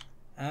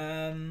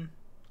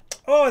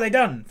 Oh, they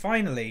done!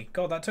 Finally!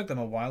 God, that took them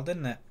a while,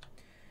 didn't it?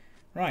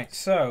 Right,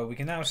 so we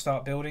can now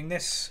start building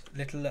this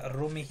little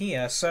room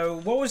here. So,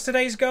 what was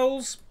today's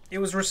goals? It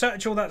was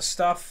research all that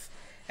stuff,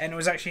 and it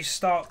was actually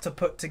start to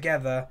put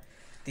together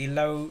the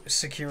low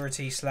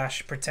security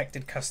 /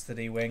 protected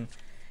custody wing.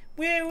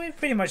 We've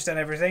pretty much done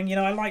everything. You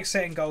know, I like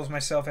setting goals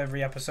myself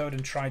every episode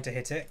and try to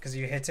hit it, because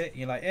you hit it,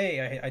 you're like,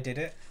 hey, I did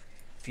it.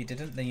 If you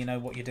didn't, then you know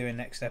what you're doing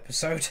next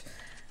episode.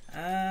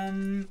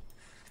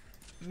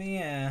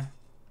 Yeah.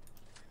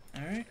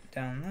 Alright,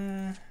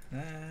 down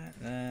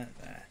there.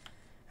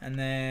 And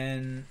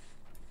then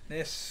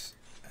this,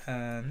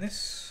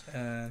 this,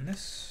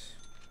 this.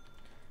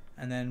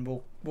 And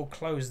then we'll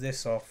close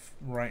this off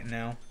right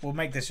now. We'll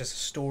make this just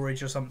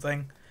storage or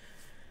something.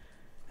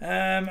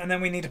 And then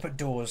we need to put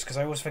doors, because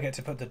I always forget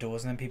to put the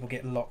doors and then people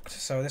get locked.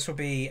 So this will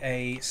be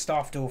a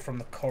staff door from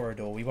the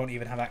corridor. We won't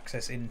even have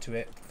access into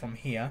it from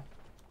here.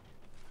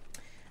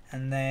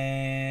 And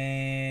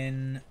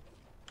then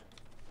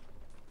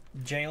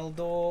jail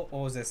door,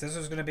 or was this? This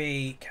was going to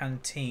be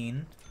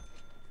canteen.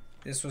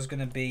 This was going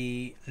to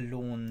be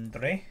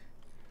laundry.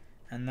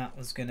 And that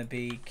was going to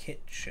be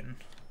kitchen.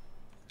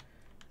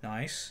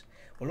 Nice.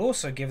 We'll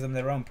also give them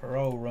their own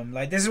parole room.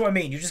 Like, this is what I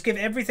mean. You just give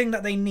everything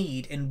that they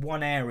need in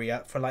one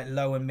area for like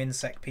low and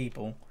min-sec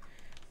people.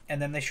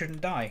 And then they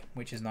shouldn't die,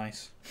 which is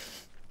nice.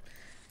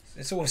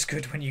 It's always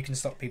good when you can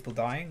stop people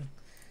dying.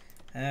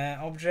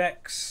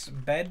 Objects,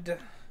 bed.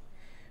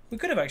 We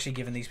could have actually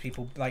given these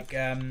people, like,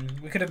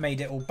 we could have made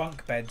it all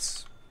bunk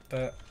beds,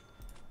 but,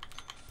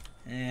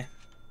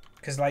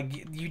 because,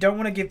 like, you don't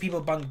want to give people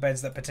bunk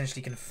beds that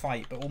potentially can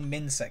fight, but all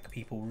minsec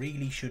people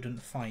really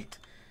shouldn't fight.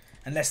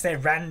 Unless they're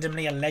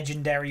randomly a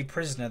legendary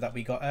prisoner that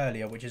we got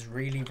earlier, which is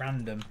really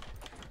random.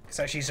 It's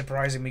actually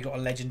surprising we got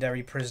a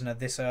legendary prisoner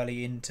this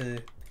early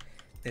into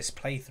this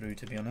playthrough,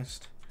 to be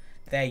honest.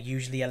 They're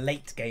usually a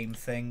late game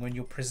thing when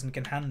your prison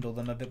can handle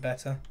them a bit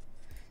better.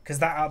 Because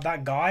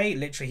that guy,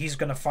 literally, he's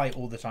going to fight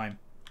all the time.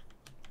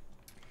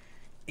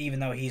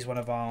 Even though he's one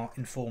of our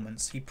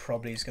informants, he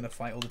probably is going to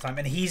fight all the time.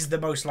 And he's the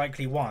most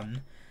likely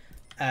one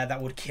that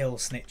would kill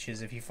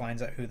snitches if he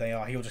finds out who they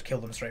are. He'll just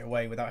kill them straight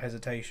away without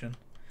hesitation.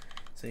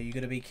 So you've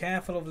got to be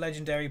careful of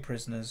legendary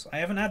prisoners. I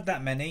haven't had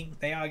that many.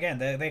 They are, again,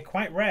 they're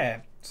quite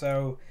rare.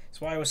 So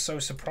that's why I was so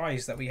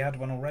surprised that we had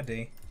one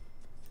already.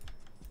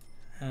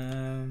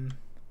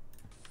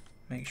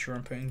 Make sure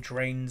I'm putting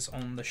drains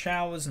on the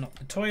showers, not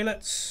the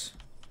toilets.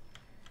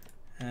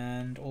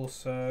 And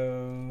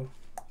also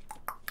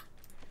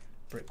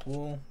brick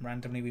wall.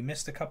 Randomly we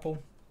missed a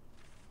couple.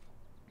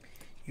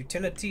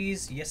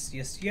 Utilities, yes,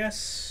 yes,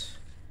 yes.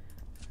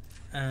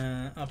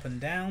 Up and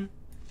down.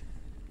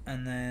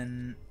 And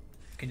then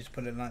you can just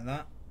put it like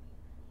that.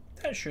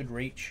 That should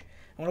reach.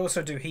 I will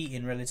also do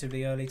heating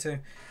relatively early too.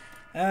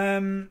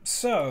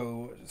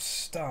 So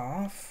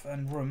staff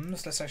and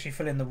rooms. Let's actually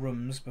fill in the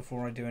rooms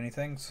before I do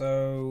anything.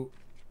 So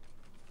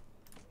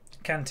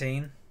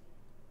canteen.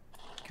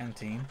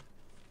 Canteen.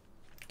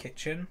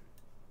 Kitchen,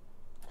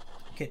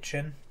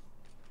 kitchen,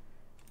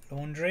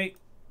 laundry,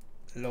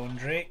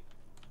 laundry,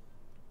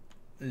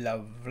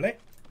 lovely.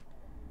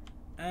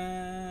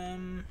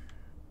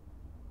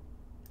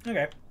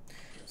 Okay,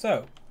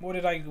 so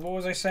what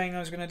was I saying I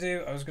was gonna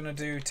do? I was gonna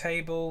do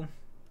table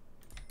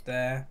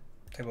there,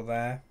 table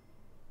there,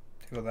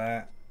 table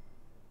there,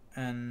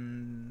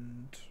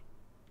 and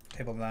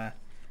table there,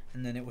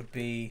 and then it would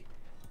be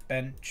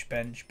bench,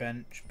 bench,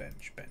 bench,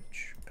 bench,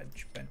 bench,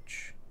 bench,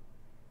 bench.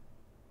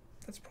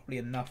 That's probably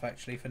enough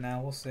actually for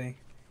now, we'll see.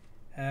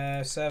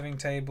 Serving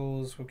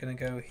tables, we're going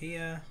to go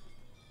here.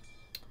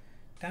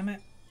 Damn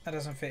it, that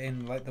doesn't fit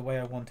in like the way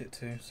I want it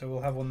to. So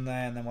we'll have one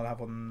there and then we'll have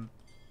one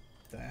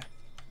there.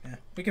 Yeah,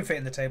 we can fit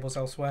in the tables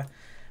elsewhere.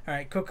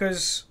 Alright,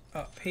 cookers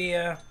up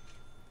here.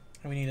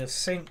 We need a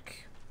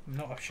sink,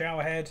 not a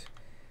shower head.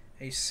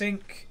 A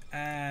sink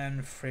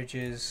and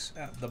fridges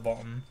at the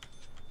bottom.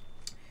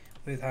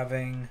 With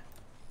having,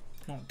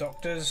 not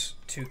doctors,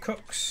 2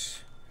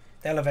 cooks.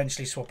 They'll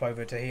eventually swap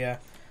over to here.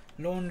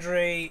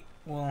 Laundry,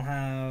 we'll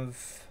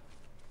have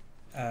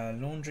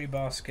laundry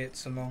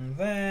baskets along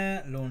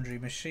there, laundry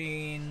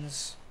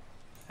machines,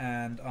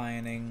 and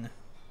ironing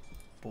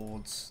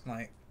boards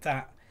like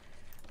that.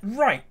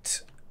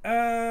 Right.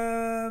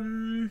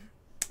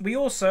 We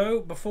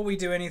also, before we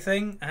do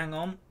anything, hang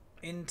on,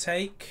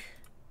 intake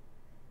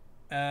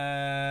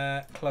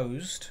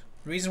closed.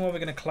 The reason why we're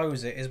going to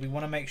close it is we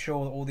want to make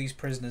sure that all these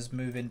prisoners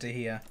move into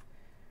here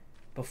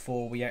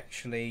before we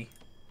actually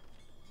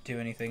do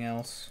anything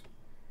else.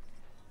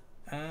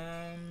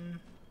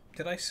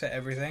 Did I set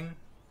everything?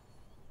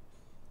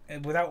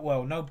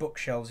 Well, no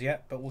bookshelves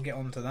yet, but we'll get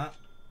on to that.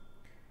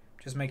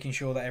 Just making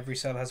sure that every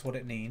cell has what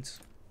it needs.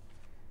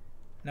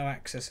 No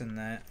access in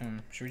there.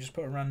 Should we just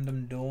put a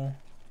random door?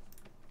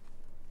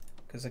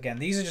 Because again,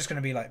 these are just going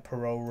to be like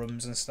parole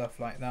rooms and stuff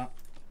like that.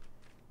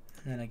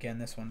 And then again,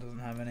 this one doesn't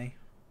have any.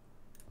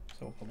 So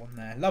we'll put one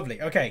there. Lovely.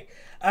 Okay.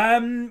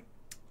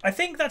 I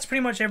think that's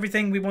pretty much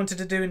everything we wanted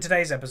to do in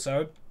today's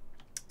episode.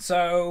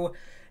 So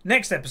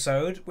next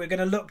episode, we're going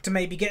to look to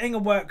maybe getting a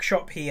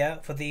workshop here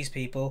for these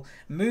people,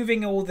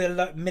 moving all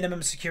the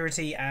minimum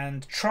security,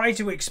 and try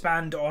to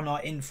expand on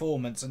our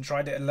informants and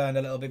try to learn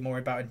a little bit more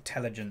about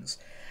intelligence.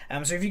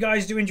 So if you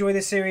guys do enjoy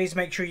this series,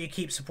 make sure you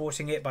keep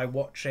supporting it by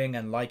watching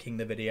and liking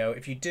the video.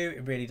 If you do,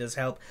 it really does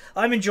help.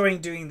 I'm enjoying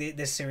doing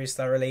this series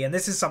thoroughly, and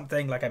this is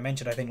something, like I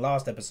mentioned I think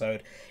last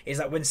episode, is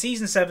that when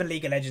Season 7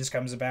 League of Legends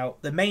comes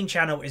about, the main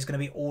channel is going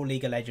to be all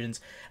League of Legends,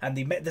 and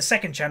the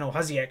second channel,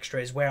 Huzzy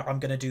Extra, is where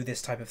I'm going to do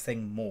this type of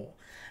thing more.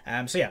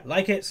 So yeah,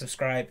 like it,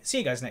 subscribe, see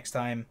you guys next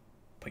time,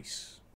 peace.